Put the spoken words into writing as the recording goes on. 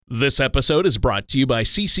This episode is brought to you by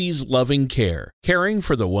CC's Loving Care, caring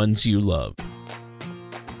for the ones you love.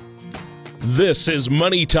 This is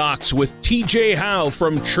Money Talks with TJ Howe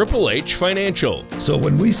from Triple H Financial. So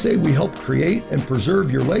when we say we help create and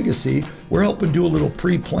preserve your legacy, we're helping do a little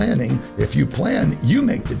pre-planning. If you plan, you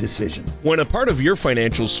make the decision. When a part of your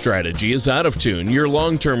financial strategy is out of tune, your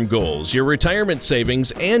long-term goals, your retirement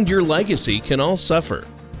savings, and your legacy can all suffer.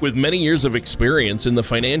 With many years of experience in the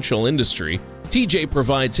financial industry, TJ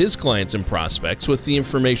provides his clients and prospects with the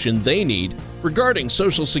information they need regarding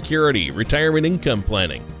Social Security, retirement income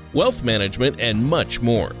planning, wealth management, and much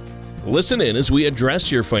more. Listen in as we address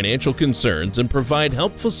your financial concerns and provide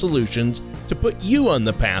helpful solutions to put you on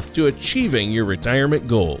the path to achieving your retirement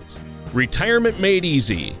goals. Retirement made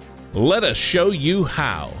easy. Let us show you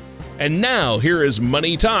how. And now, here is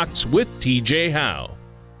Money Talks with TJ Howe.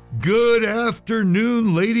 Good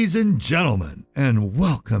afternoon, ladies and gentlemen, and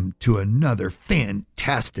welcome to another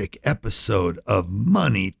fantastic episode of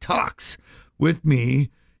Money Talks with me,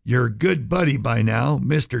 your good buddy by now,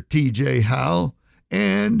 Mr. TJ Howe,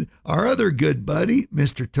 and our other good buddy,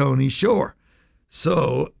 Mr. Tony Shore.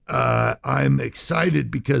 So I'm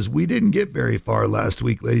excited because we didn't get very far last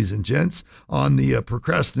week, ladies and gents, on the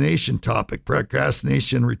procrastination topic,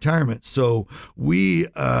 procrastination retirement. So we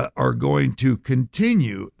are going to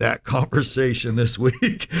continue that conversation this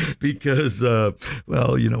week because,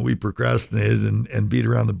 we procrastinated and beat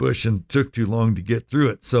around the bush and took too long to get through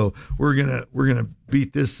it. So we're gonna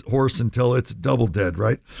beat this horse until it's double dead,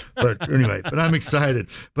 right? But anyway, but I'm excited.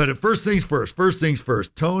 But first things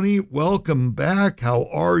first. Tony, welcome back. How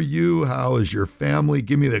are you? How is your family?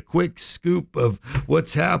 Give me the quick scoop of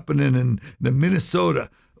what's happening in the Minnesota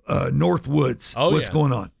Northwoods. What's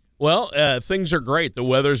going on? Well, things are great. The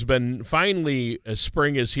weather's been finally,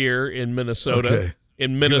 spring is here in Minnesota. Okay.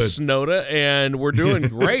 In Minnesota, and we're doing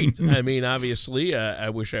great. I mean, obviously, I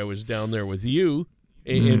wish I was down there with you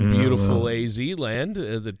in beautiful AZ land,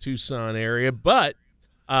 the Tucson area, but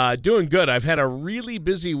doing good. I've had a really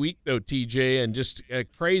busy week, though, TJ, and just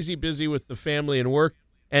crazy busy with the family and work.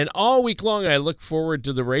 And all week long, I look forward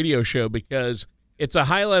to the radio show because it's a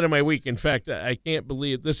highlight of my week. In fact, I can't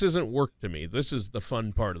believe this isn't work to me. This is the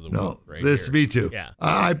fun part of the week right here. Me too. Yeah.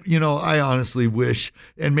 I honestly wish,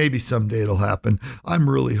 and maybe someday it'll happen, I'm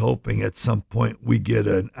really hoping at some point we get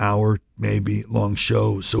an hour, maybe long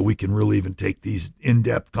show so we can really even take these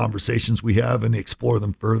in-depth conversations we have and explore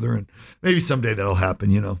them further. And maybe someday that'll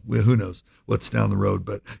happen, who knows what's down the road.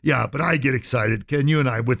 But yeah, but I get excited. Ken, you and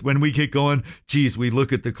I, when we get going, geez, we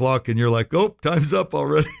look at the clock and you're like, oh, time's up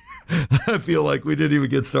already. I feel like we didn't even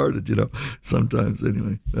get started, sometimes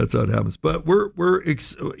anyway, that's how it happens. But we're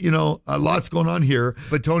lots going on here.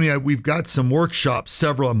 But Tony, we've got some workshops,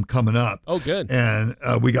 several of them coming up. Oh, good. And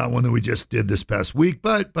we got one that we just did this past week,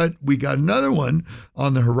 but we got another one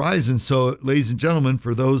on the horizon. So ladies and gentlemen,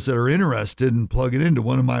 for those that are interested in plugging into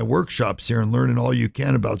one of my workshops here and learning all you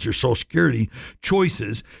can about your Social Security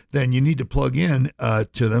choices, then you need to plug in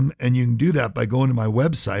to them. And you can do that by going to my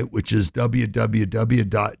website, which is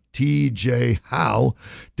www.tjhowe.com.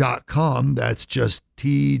 That's just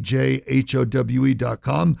TJHOWE.com.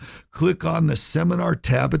 Click on the seminar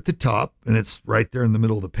tab at the top, and it's right there in the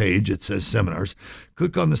middle of the page. It says seminars.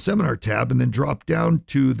 Click on the seminar tab and then drop down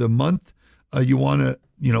to the month you want to,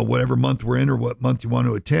 whatever month we're in or what month you want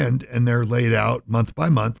to attend, and they're laid out month by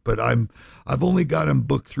month, but I've only got them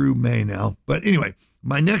booked through May now. But anyway,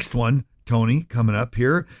 my next one, Tony, coming up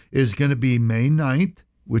here is going to be May 9th,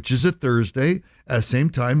 which is a Thursday. At the same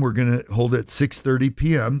time, we're going to hold it at 6:30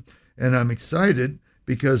 p.m. And I'm excited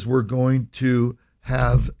because we're going to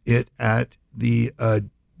have it at the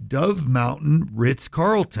Dove Mountain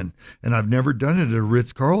Ritz-Carlton. And I've never done it at a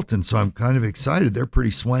Ritz-Carlton, so I'm kind of excited. They're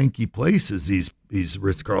pretty swanky places, these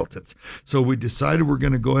Ritz-Carltons. So we decided we're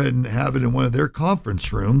going to go ahead and have it in one of their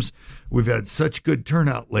conference rooms. We've had such good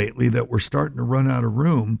turnout lately that we're starting to run out of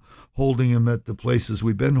room holding them at the places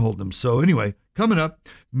we've been holding them. So anyway, coming up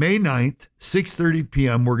May 9th, 6:30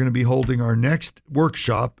 p.m., we're going to be holding our next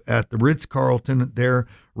workshop at the Ritz-Carlton there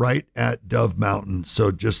right at Dove Mountain. So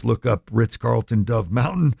just look up Ritz-Carlton Dove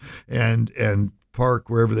Mountain and park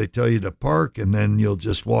wherever they tell you to park, and then you'll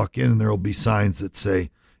just walk in and there will be signs that say,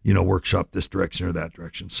 workshop this direction or that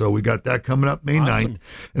direction. So we got that coming up May 9th.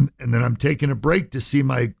 And then I'm taking a break to see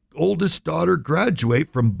my oldest daughter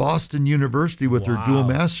graduate from Boston University with her dual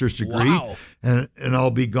master's degree. Wow. And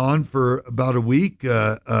I'll be gone for about a week,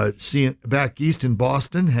 seeing back east in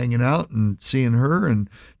Boston, hanging out and seeing her and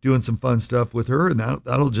doing some fun stuff with her. And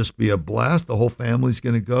that'll just be a blast. The whole family's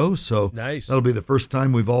going to go. So nice. That'll be the first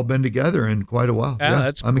time we've all been together in quite a while. Yeah,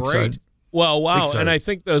 that's I'm great. excited. Well, wow. Excited. And I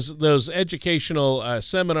think those educational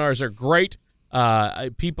seminars are great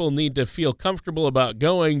People need to feel comfortable about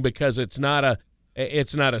going because it's not a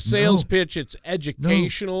sales pitch. It's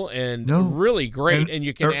educational and really great, and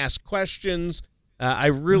you can ask questions. I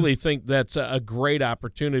really think that's a great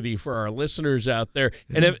opportunity for our listeners out there.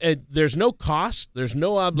 And there's no cost, there's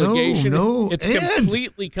no obligation. It's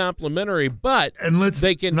completely complimentary. But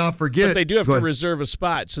they can not forget, but they do have to reserve a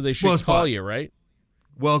spot, so they should call you, right?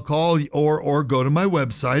 Well, call or go to my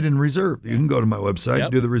website and reserve. You can go to my website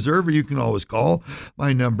and do the reserve, or you can always call.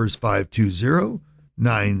 My number is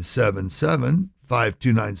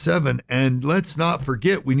 520-977-5297. And let's not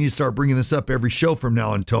forget, we need to start bringing this up every show from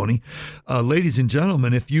now on, Tony. Ladies and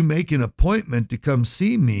gentlemen, if you make an appointment to come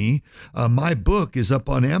see me, my book is up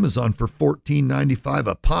on Amazon for $14.95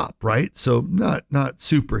 a pop, right? So not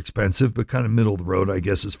super expensive, but kind of middle of the road, I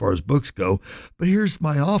guess, as far as books go. But here's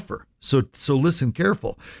my offer. So listen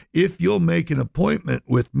careful. If you'll make an appointment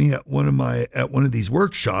with me at one of these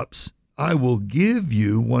workshops, I will give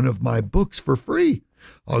you one of my books for free.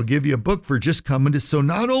 I'll give you a book for just coming to. So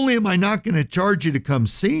not only am I not going to charge you to come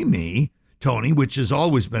see me, Tony, which has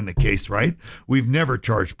always been the case, right? We've never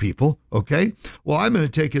charged people, okay? Well, I'm going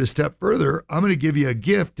to take it a step further. I'm going to give you a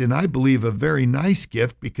gift, and I believe a very nice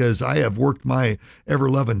gift, because I have worked my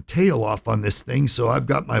ever-loving tail off on this thing. So I've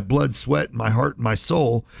got my blood, sweat, my heart, and my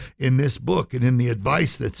soul in this book, and in the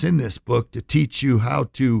advice that's in this book to teach you how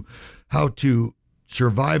to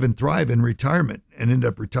survive and thrive in retirement and end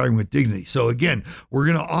up retiring with dignity. So again, we're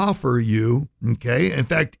going to offer you, okay? In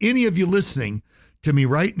fact, any of you listening to me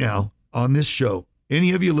right now on this show,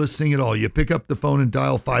 any of you listening at all, you pick up the phone and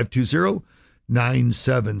dial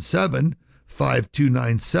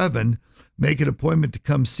 520-977-5297, make an appointment to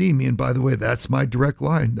come see me. And by the way, that's my direct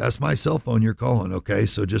line. That's my cell phone you're calling, okay?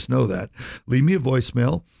 So just know that. Leave me a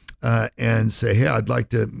voicemail. And say, hey, I'd like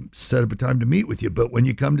to set up a time to meet with you. But when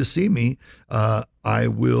you come to see me, I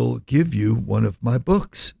will give you one of my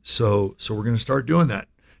books. So we're going to start doing that.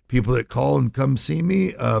 People that call and come see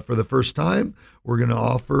me for the first time, we're going to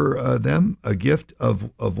offer them a gift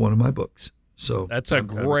of one of my books. So that's a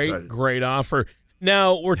great offer.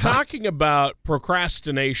 Now, we're talking about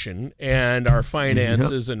procrastination and our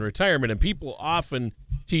finances and retirement. And people often,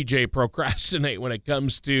 TJ, procrastinate when it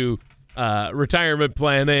comes to retirement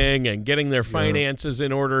planning and getting their finances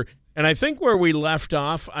in order. And I think where we left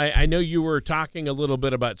off, I know you were talking a little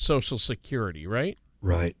bit about Social Security, right?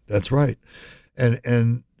 Right. That's right.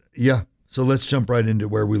 And so let's jump right into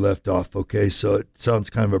where we left off. Okay. So it sounds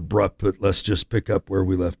kind of abrupt, but let's just pick up where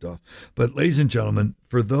we left off. But ladies and gentlemen,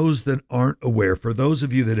 for those that aren't aware, for those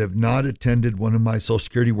of you that have not attended one of my Social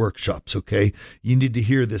Security workshops, okay, you need to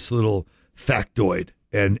hear this little factoid.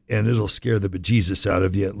 And it'll scare the bejesus out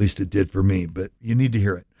of you, at least it did for me, but you need to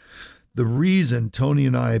hear it. The reason Tony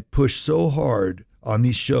and I push so hard on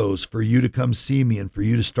these shows for you to come see me and for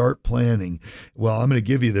you to start planning, well, I'm going to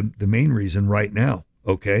give you the main reason right now,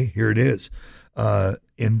 okay? Here it is.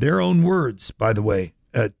 In their own words, by the way,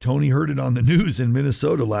 Tony heard it on the news in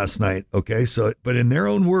Minnesota last night, okay? But in their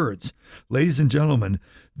own words, ladies and gentlemen,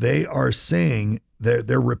 they are saying,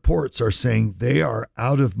 their reports are saying they are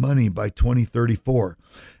out of money by 2034.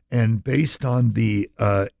 And based on the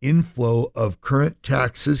inflow of current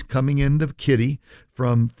taxes coming into the kitty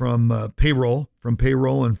from payroll and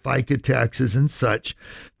FICA taxes and such,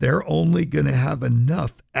 they're only going to have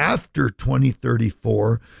enough after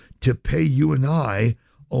 2034 to pay you and I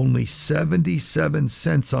only 77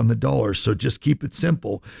 cents on the dollar. So just keep it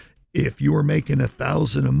simple. If you are making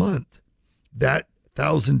 $1,000 a month, that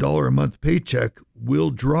 $1,000 a month paycheck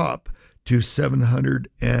will drop to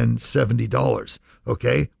 $770,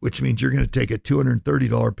 okay? Which means you're going to take a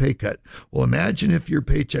 $230 pay cut. Well, imagine if your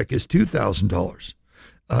paycheck is $2,000.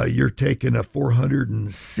 You're taking a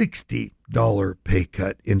 $460 pay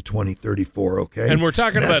cut in 2034, okay? And we're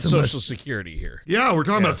talking about Social Security here. Yeah, we're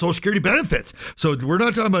talking about Social Security benefits. So we're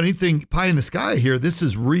not talking about anything pie in the sky here. This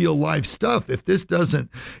is real life stuff. If this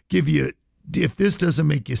doesn't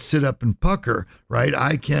make you sit up and pucker, right,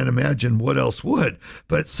 I can't imagine what else would.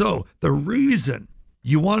 But so the reason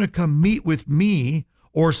you want to come meet with me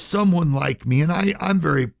or someone like me, and I'm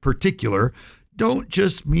very particular, don't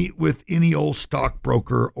just meet with any old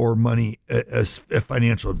stockbroker or money as a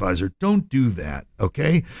financial advisor. Don't do that,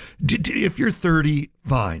 okay? If you're 30,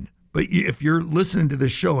 fine. But if you're listening to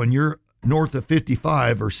this show and you're north of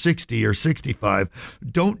 55 or 60 or 65,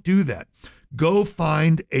 don't do that. Go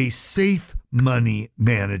find a safe money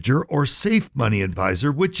manager or safe money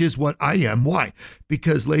advisor, which is what I am. Why?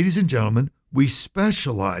 Because, ladies and gentlemen, We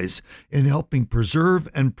specialize in helping preserve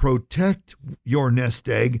and protect your nest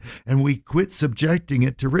egg, and we quit subjecting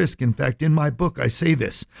it to risk. In fact, in my book, I say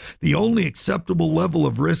this: the only acceptable level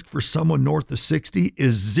of risk for someone north of 60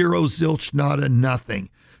 is zero, zilch, nada, nothing.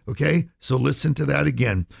 Okay, so listen to that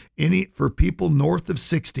again. For people north of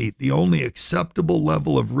 60, the only acceptable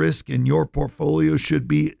level of risk in your portfolio should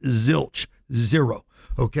be zilch, zero.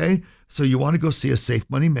 Okay, so you want to go see a safe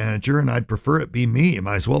money manager, and I'd prefer it be me. It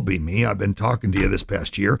might as well be me. I've been talking to you this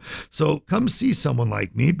past year. So come see someone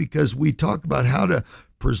like me, because we talk about how to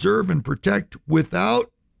preserve and protect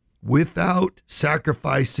without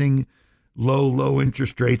sacrificing low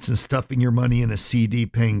interest rates and stuffing your money in a CD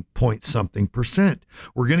paying point something percent.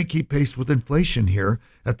 We're going to keep pace with inflation here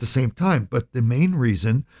at the same time. But the main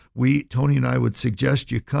reason Tony and I would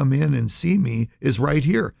suggest you come in and see me is right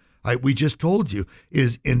here. We just told you,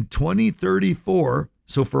 is in 2034.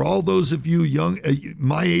 So for all those of you young,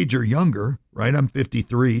 my age or younger, right? I'm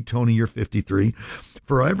 53. Tony, you're 53.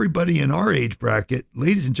 For everybody in our age bracket,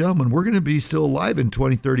 ladies and gentlemen, we're going to be still alive in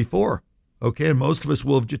 2034. Okay, and most of us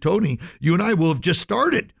will have, Tony, you and I will have just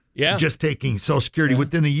started just taking Social Security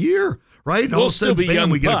within a year, right? And we'll all of a sudden, still be bam,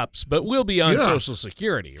 young pups, but we'll be on Social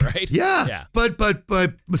Security, right? Yeah.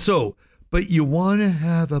 But you want to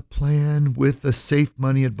have a plan with a safe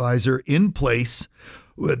money advisor in place,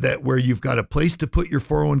 where you've got a place to put your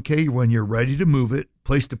 401k when you're ready to move it,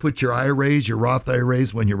 place to put your IRAs, your Roth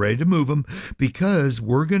IRAs when you're ready to move them, because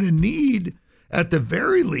we're going to need, at the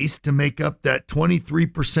very least, to make up that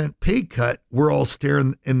 23% pay cut we're all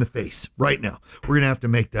staring in the face right now. We're going to have to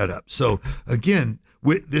make that up. So again,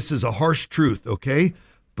 this is a harsh truth, okay?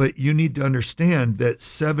 But you need to understand that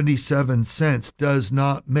 77 cents does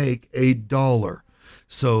not make a dollar.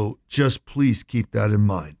 So just please keep that in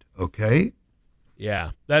mind, okay?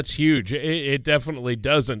 Yeah, that's huge. It definitely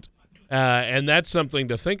doesn't. And that's something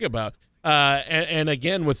to think about. And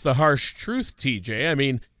again, with the harsh truth, TJ, I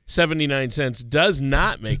mean, 79 cents does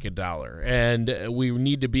not make a dollar, and we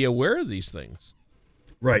need to be aware of these things.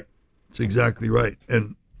 Right. That's exactly right.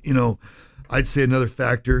 And, I'd say another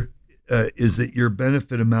factor is that your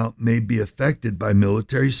benefit amount may be affected by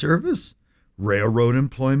military service, railroad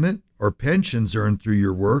employment, or pensions earned through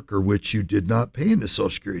your work or which you did not pay into Social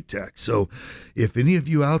Security tax. So if any of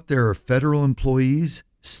you out there are federal employees,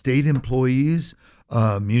 state employees,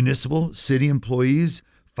 municipal, city employees,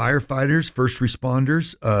 firefighters, first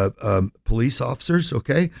responders, police officers,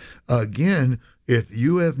 okay? Again, if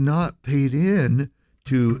you have not paid in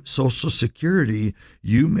to Social Security,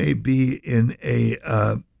 you may be in a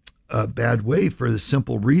bad way for the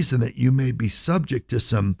simple reason that you may be subject to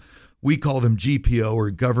some, we call them GPO or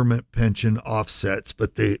government pension offsets,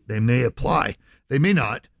 but they may apply. They may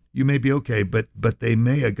not. You may be okay, but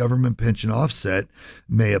a government pension offset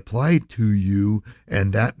may apply to you,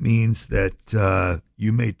 and that means that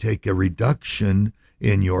you may take a reduction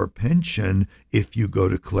in your pension if you go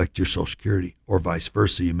to collect your Social Security, or vice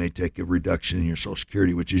versa. You may take a reduction in your Social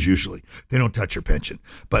Security, which is usually, they don't touch your pension,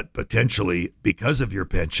 but potentially because of your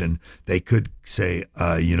pension, they could say,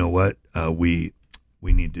 you know what, we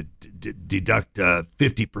need to deduct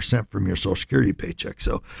 50% from your Social Security paycheck.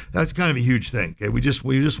 So that's kind of a huge thing. Okay, we just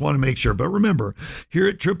want to make sure. But remember, here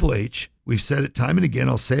at Triple H, we've said it time and again.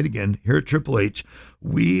 I'll say it again. Here at Triple H,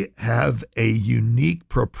 we have a unique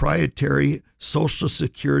proprietary Social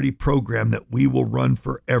Security program that we will run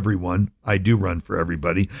for everyone. I do run for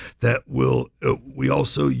everybody. That will. We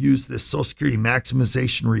also use this Social Security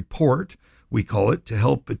maximization report, we call it, to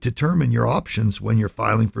help determine your options when you're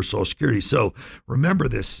filing for Social Security. So remember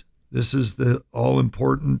this. This is the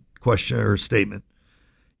all-important question or statement.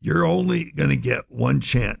 You're only going to get one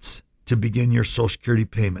chance to begin your Social Security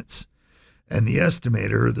payments. And the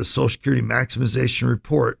estimator, the Social Security maximization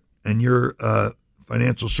report, and your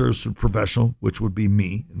financial service professional, which would be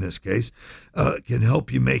me in this case, can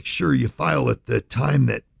help you make sure you file at the time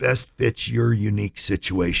that best fits your unique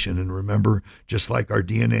situation. And remember, just like our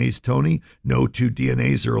DNAs, Tony, no two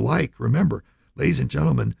DNAs are alike. Remember, ladies and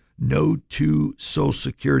gentlemen, no two Social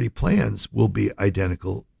Security plans will be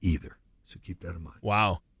identical either. So keep that in mind.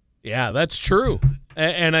 Wow. Yeah, that's true.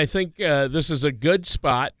 And I think this is a good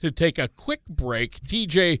spot to take a quick break.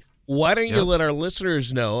 TJ, why don't you let our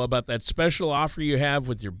listeners know about that special offer you have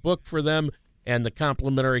with your book for them and the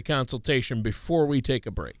complimentary consultation before we take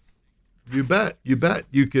a break? You bet. You bet.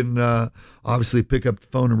 You can obviously pick up the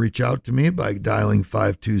phone and reach out to me by dialing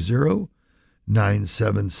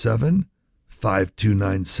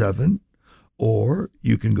 520-977-5297, or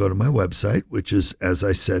you can go to my website, which is, as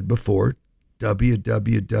I said before,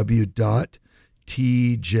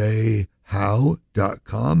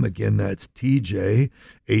 www.tjhowe.com. Again, that's tjhowe.com.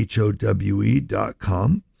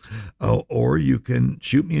 or you can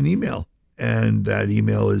shoot me an email. And that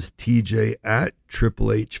email is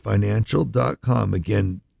tj@triplehfinancial.com.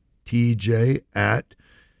 Again,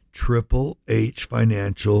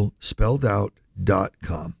 tj@triplehfinancial spelled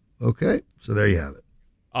out.com. Okay, so there you have it.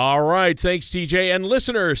 All right, thanks, TJ. And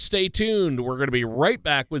listeners, stay tuned. We're going to be right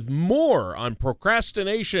back with more on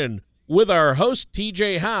procrastination with our host,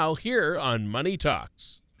 TJ Howe, here on Money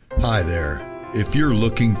Talks. Hi there. If you're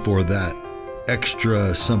looking for that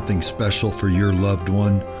extra something special for your loved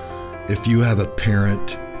one, if you have a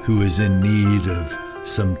parent who is in need of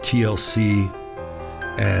some TLC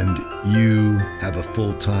and you have a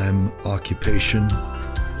full-time occupation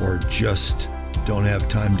or just don't have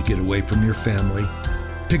time to get away from your family,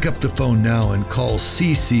 pick up the phone now and call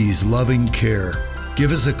CC's Loving Care.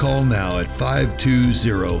 Give us a call now at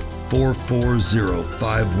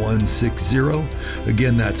 520-440-5160.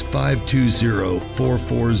 Again, that's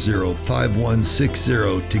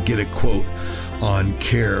 520-440-5160 to get a quote on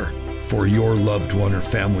care for your loved one or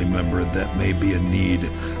family member that may be in need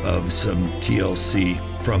of some TLC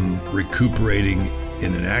from recuperating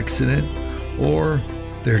in an accident, or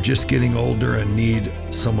they're just getting older and need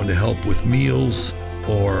someone to help with meals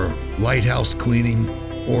or lighthouse cleaning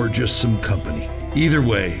or just some company. Either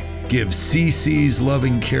way, give CC's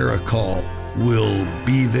Loving Care a call. We'll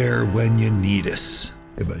be there when you need us.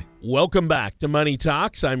 Hey, buddy. Welcome back to Money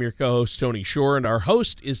Talks. I'm your co-host, Tony Shore, and our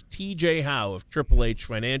host is TJ Howe of Triple H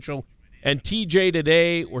Financial. And TJ,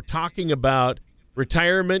 today we're talking about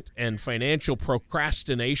retirement and financial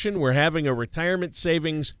procrastination. We're having a retirement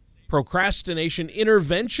savings procrastination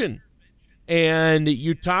intervention. And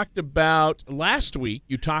you talked about, last week,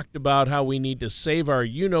 you talked about how we need to save our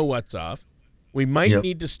you-know-what's off. We might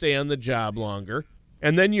need to stay on the job longer.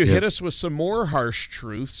 And then you hit us with some more harsh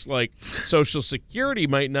truths, like Social Security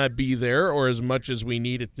might not be there or as much as we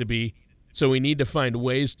need it to be. So we need to find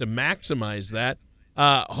ways to maximize that.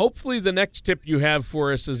 Hopefully the next tip you have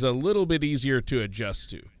for us is a little bit easier to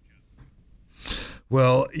adjust to.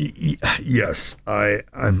 Well, yes,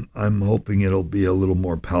 I'm hoping it'll be a little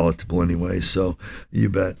more palatable anyway. So you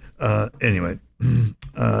bet. Anyway,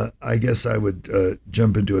 I guess I would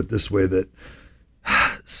jump into it this way, that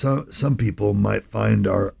some people might find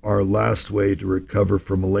our last way to recover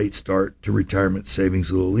from a late start to retirement savings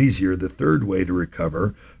a little easier. The third way to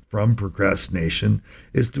recover from procrastination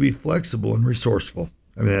is to be flexible and resourceful.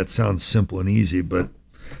 I mean, that sounds simple and easy, but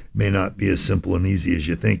may not be as simple and easy as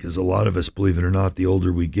you think, because a lot of us, believe it or not, the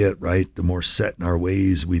older we get, right, the more set in our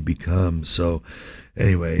ways we become. So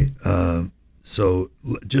anyway, so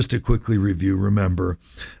just to quickly review, remember,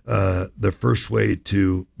 the first way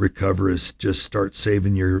to recover is just start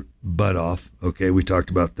saving your butt off. Okay, we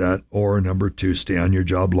talked about that. Or number two, stay on your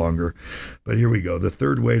job longer. But here we go. The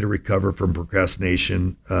third way to recover from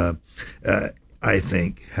procrastination, I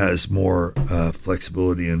think, has more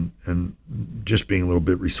flexibility and just being a little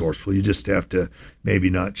bit resourceful. You just have to maybe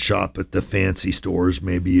not shop at the fancy stores.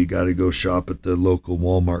 Maybe you got to go shop at the local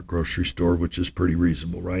Walmart grocery store, which is pretty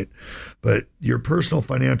reasonable, right? But your personal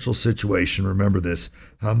financial situation, remember this: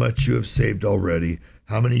 how much you have saved already,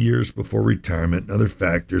 how many years before retirement, and other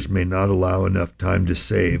factors may not allow enough time to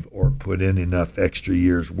save or put in enough extra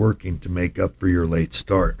years working to make up for your late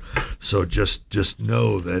start. So just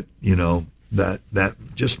know that, you know, that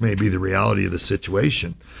just may be the reality of the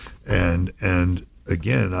situation. And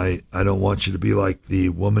again, I don't want you to be like the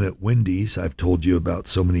woman at Wendy's I've told you about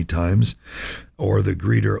so many times, or the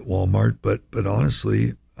greeter at Walmart. But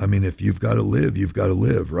honestly, I mean, if you've got to live, you've got to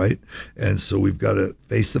live, right? And so we've got to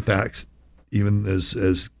face the facts, even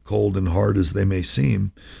as cold and hard as they may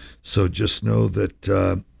seem. So just know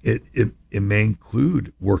that it may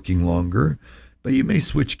include working longer, but you may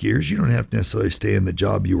switch gears. You don't have to necessarily stay in the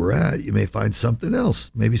job you were at. You may find something else,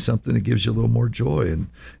 maybe something that gives you a little more joy. And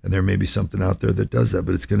there may be something out there that does that,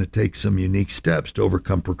 but it's going to take some unique steps to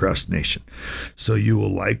overcome procrastination. So you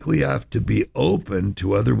will likely have to be open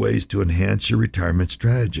to other ways to enhance your retirement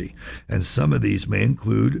strategy. And some of these may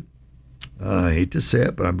include, I hate to say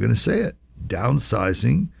it, but I'm going to say it,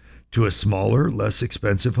 downsizing to a smaller, less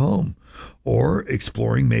expensive home, or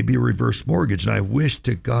exploring maybe a reverse mortgage. And I wish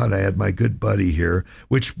to God I had my good buddy here,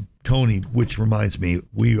 which reminds me,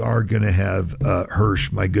 we are going to have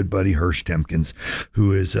Hirsch, my good buddy Hirsch Temkins,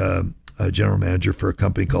 who is a general manager for a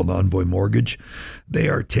company called Envoy Mortgage. They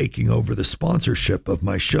are taking over the sponsorship of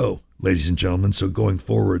my show, ladies and gentlemen. So going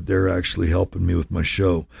forward, they're actually helping me with my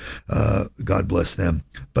show. God bless them.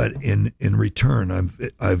 But in return,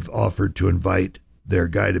 I've offered to invite their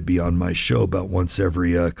guy to be on my show about once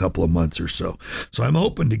every couple of months or so. So I'm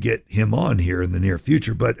hoping to get him on here in the near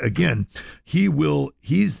future. But again,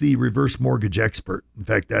 he's the reverse mortgage expert. In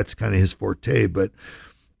fact, that's kind of his forte. But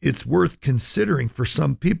it's worth considering for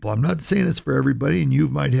some people. I'm not saying it's for everybody, and you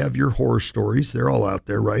might have your horror stories. They're all out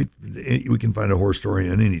there, right? We can find a horror story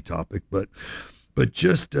on any topic, but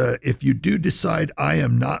just if you do decide I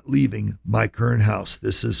am not leaving my current house,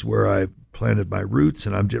 this is where I've planted my roots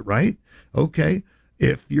and I'm just right. Okay.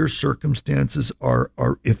 If your circumstances are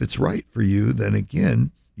if it's right for you, then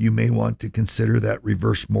again, you may want to consider that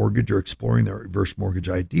reverse mortgage or exploring that reverse mortgage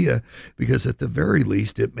idea, because at the very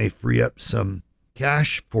least, it may free up some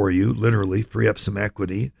cash for you, literally free up some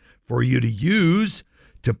equity for you to use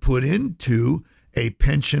to put into a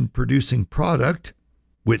pension producing product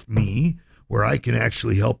with me, where I can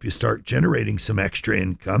actually help you start generating some extra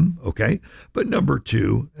income. Okay. But number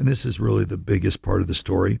two, and this is really the biggest part of the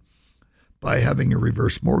story, by having a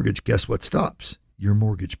reverse mortgage, guess what stops? Your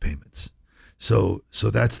mortgage payments. So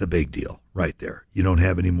that's the big deal right there. You don't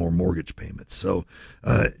have any more mortgage payments. So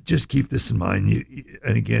just keep this in mind.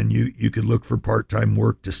 And again, you could look for part-time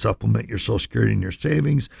work to supplement your Social Security and your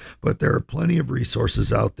savings, but there are plenty of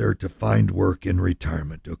resources out there to find work in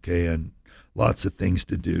retirement, okay? And lots of things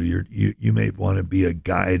to do. You may want to be a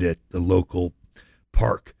guide at the local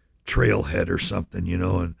park trailhead or something,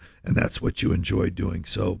 and that's what you enjoy doing.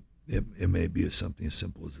 So it may be something as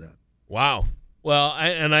simple as that. Wow. Well,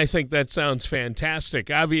 I think that sounds fantastic.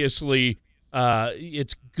 Obviously,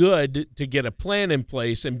 it's good to get a plan in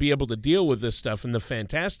place and be able to deal with this stuff. And the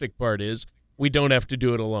fantastic part is we don't have to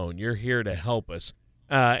do it alone. You're here to help us.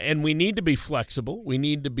 And we need to be flexible. We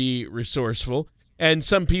need to be resourceful. And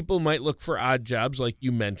some people might look for odd jobs, like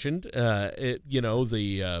you mentioned, the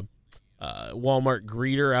Walmart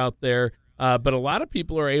greeter out there. But a lot of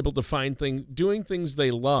people are able to find doing things they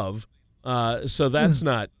love. So that's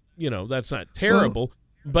not terrible. Well,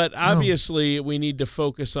 but obviously we need to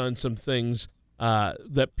focus on some things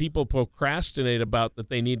that people procrastinate about that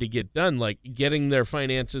they need to get done, like getting their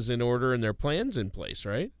finances in order and their plans in place,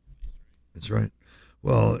 right? That's right.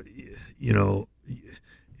 Well,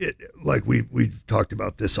 like we've talked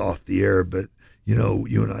about this off the air, but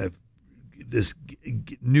you and I have this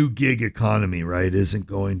new gig economy, right, isn't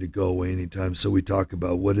going to go away anytime. So we talk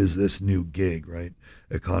about what is this new gig, right,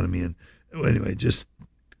 economy. And anyway, just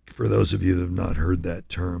for those of you that have not heard that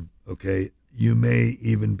term, okay, you may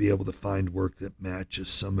even be able to find work that matches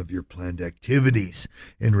some of your planned activities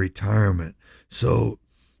in retirement. So,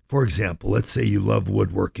 for example, let's say you love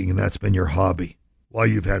woodworking and that's been your hobby. While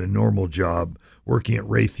you've had a normal job working at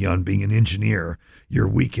Raytheon, being an engineer, your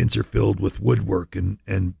weekends are filled with woodwork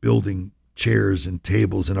and building chairs and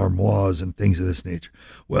tables and armoires and things of this nature.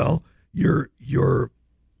 Well, your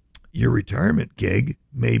retirement gig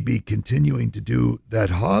may be continuing to do that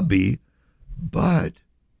hobby, but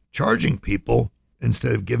charging people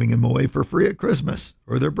instead of giving them away for free at Christmas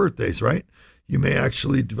or their birthdays, right? You may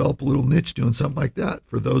actually develop a little niche doing something like that.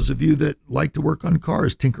 For those of you that like to work on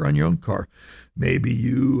cars, tinker on your own car, maybe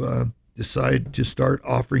you decide to start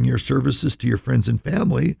offering your services to your friends and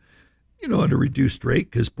family, at a reduced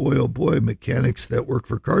rate, because boy, oh boy, mechanics that work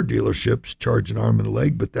for car dealerships charge an arm and a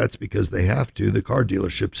leg, but that's because they have to. The car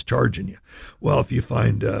dealership's charging you. Well, if you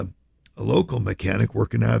find a local mechanic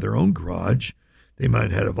working out of their own garage, they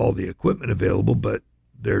might have all the equipment available, but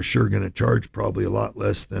they're sure going to charge probably a lot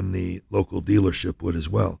less than the local dealership would as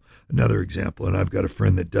well. Another example, and I've got a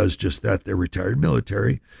friend that does just that. They're retired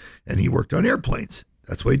military, and he worked on airplanes.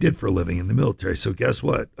 That's what he did for a living in the military. So guess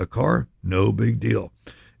what? A car, no big deal.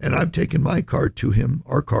 And I've taken my car to him,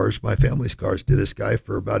 our cars, my family's cars, to this guy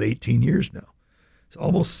for about 18 years now. It's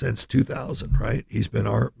almost since 2000, right? He's been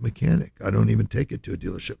our mechanic. I don't even take it to a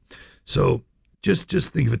dealership. So just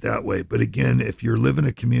think of it that way. But again, if you live in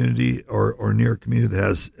a community or near a community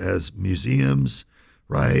that has museums,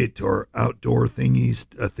 right, or outdoor things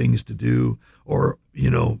to do, or,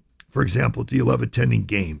 for example, do you love attending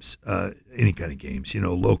games, any kind of games,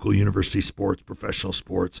 local university sports, professional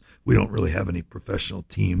sports? We don't really have any professional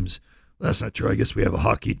teams. Well, that's not true. I guess we have a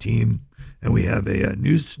hockey team, and we have a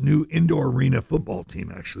new indoor arena football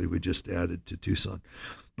team, actually, we just added to Tucson.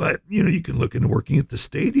 But, you can look into working at the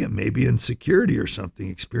stadium, maybe in security or something,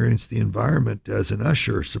 experience the environment as an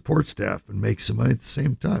usher or support staff and make some money at the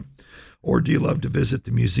same time. Or do you love to visit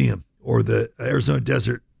the museum or the Arizona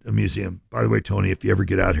Desert Museum? By the way, Tony, if you ever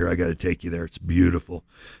get out here, I got to take you there. It's beautiful.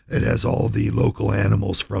 It has all the local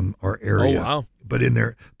animals from our area, oh, wow. but in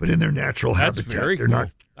their natural habitat. Very they're cool.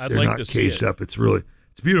 not I'd they're like not to see caged it. up. It's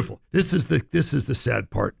beautiful. This is the sad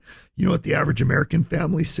part. You know what the average American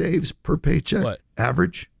family saves per paycheck? What?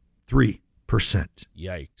 Average 3%.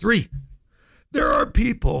 Yikes. 3. There are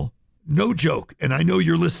people, no joke, and I know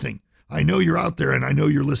you're listening. I know you're out there, and I know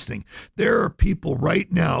you're listening. There are people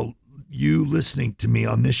right now, you listening to me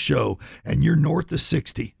on this show and you're north of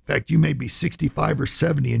 60, in fact, you may be 65 or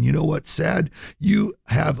 70, and you know what's sad? You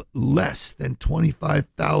have less than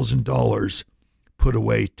 $25,000 put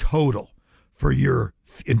away total for your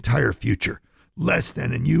entire future. Less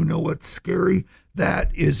than, and you know what's scary?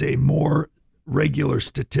 That is a more regular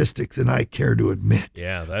statistic than I care to admit.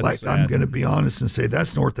 Yeah, that's like, sad. I'm going to be honest and say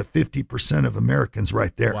that's north of 50% of Americans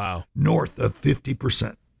right there. Wow. North of 50%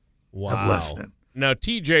 have less than. Now,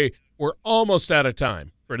 TJ, we're almost out of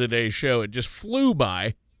time for today's show. It just flew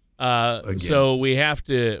by. So we have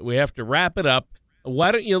to wrap it up.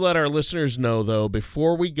 Why don't you let our listeners know, though,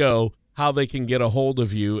 before we go, how they can get a hold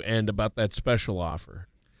of you and about that special offer?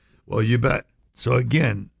 Well, you bet. So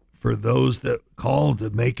again, for those that call to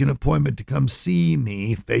make an appointment to come see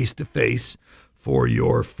me face-to-face for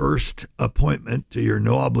your first appointment to your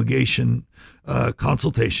no obligation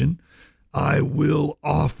consultation, I will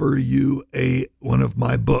offer you one of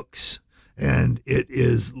my books. And it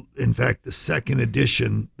is, in fact, the second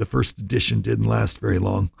edition. The first edition didn't last very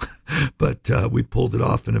long, but we pulled it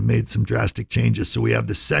off and have made some drastic changes. So we have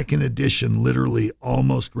the second edition literally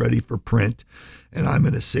almost ready for print. And I'm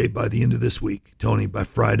going to say by the end of this week, Tony, by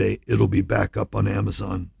Friday, it'll be back up on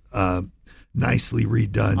Amazon, nicely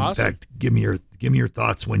redone. Awesome. In fact, give me your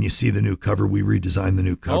thoughts when you see the new cover. We redesigned the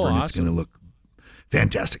new cover, and it's going to look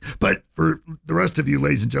fantastic. But for the rest of you,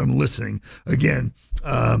 ladies and gentlemen, listening, again,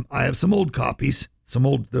 I have some old copies,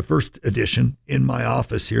 the first edition in my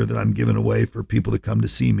office here that I'm giving away for people to come to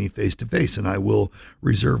see me face to face. And I will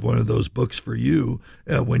reserve one of those books for you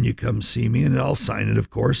when you come see me. And I'll sign it, of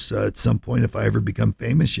course, at some point. If I ever become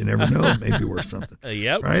famous, you never know, maybe worth something.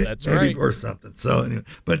 Yep, right? That's maybe right. Worth something. So anyway,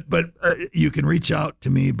 but you can reach out to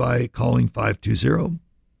me by calling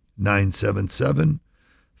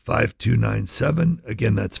 520-977-5297.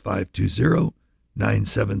 Again, that's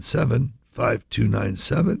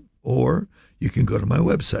 520-977-5297. Or you can go to my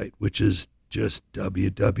website, which is just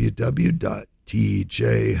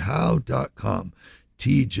www.tjhowe.com,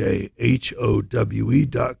 TJHOWE.com,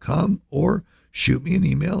 or shoot me an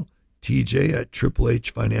email,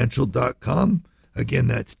 tj@triplehfinancial.com. Again,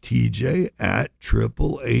 that's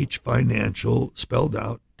tj@triplehfinancial, spelled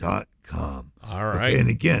out, .com. All right. Okay, and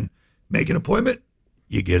again, make an appointment,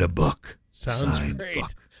 you get a book. Sounds Signed great.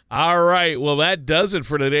 book. All right. Well, that does it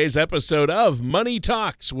for today's episode of Money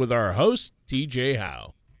Talks with our host, TJ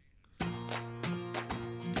Howe.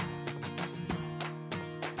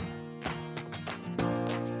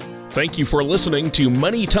 Thank you for listening to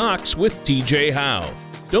Money Talks with TJ Howe.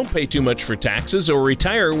 Don't pay too much for taxes or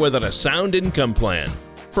retire without a sound income plan.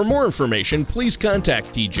 For more information, please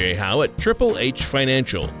contact TJ Howe at Triple H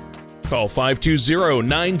Financial. Call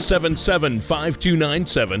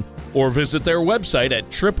 520-977-5297 or visit their website at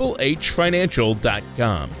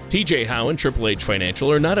triplehfinancial.com. TJ Howe and Triple H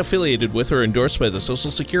Financial are not affiliated with or endorsed by the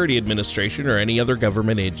Social Security Administration or any other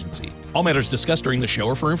government agency. All matters discussed during the show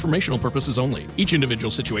are for informational purposes only. Each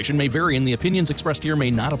individual situation may vary, and the opinions expressed here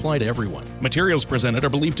may not apply to everyone. Materials presented are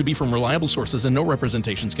believed to be from reliable sources, and no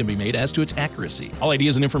representations can be made as to its accuracy. All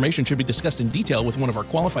ideas and information should be discussed in detail with one of our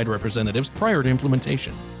qualified representatives prior to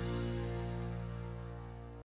implementation.